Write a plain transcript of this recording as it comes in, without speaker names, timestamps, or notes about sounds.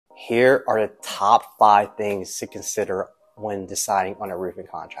Here are the top 5 things to consider when deciding on a roofing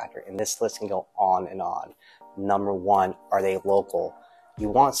contractor. And this list can go on and on. Number 1, are they local? You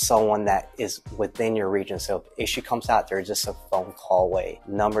want someone that is within your region, so if the issue comes out, they're just a phone call away.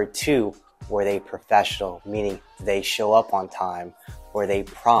 Number 2, were they professional, meaning do they show up on time? Were they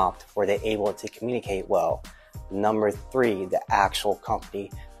prompt? Were they able to communicate well? Number 3, the actual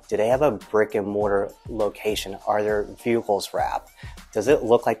company. Do they have a brick and mortar location? Are their vehicles wrapped? Does it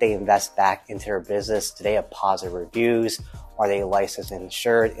look like they invest back into their business? Do they have positive reviews? Are they licensed and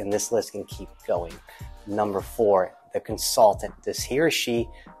insured? And this list can keep going. Number 4, the consultant. Does he or she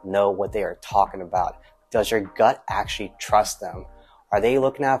know what they are talking about? Does your gut actually trust them? Are they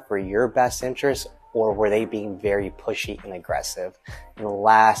looking out for your best interest, or were they being very pushy and aggressive? And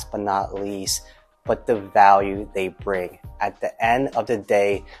last but not least, but the value they bring. At the end of the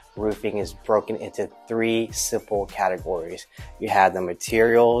day, roofing is broken into 3 simple categories. You have the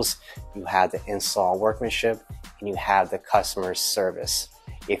materials, you have the install workmanship, and you have the customer service.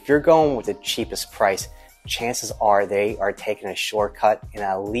 If you're going with the cheapest price, chances are they are taking a shortcut in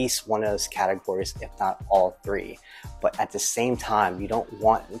at least one of those categories, if not all 3. But at the same time, you don't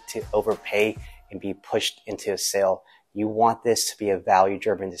want to overpay and be pushed into a sale. You want this to be a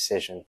value-driven decision.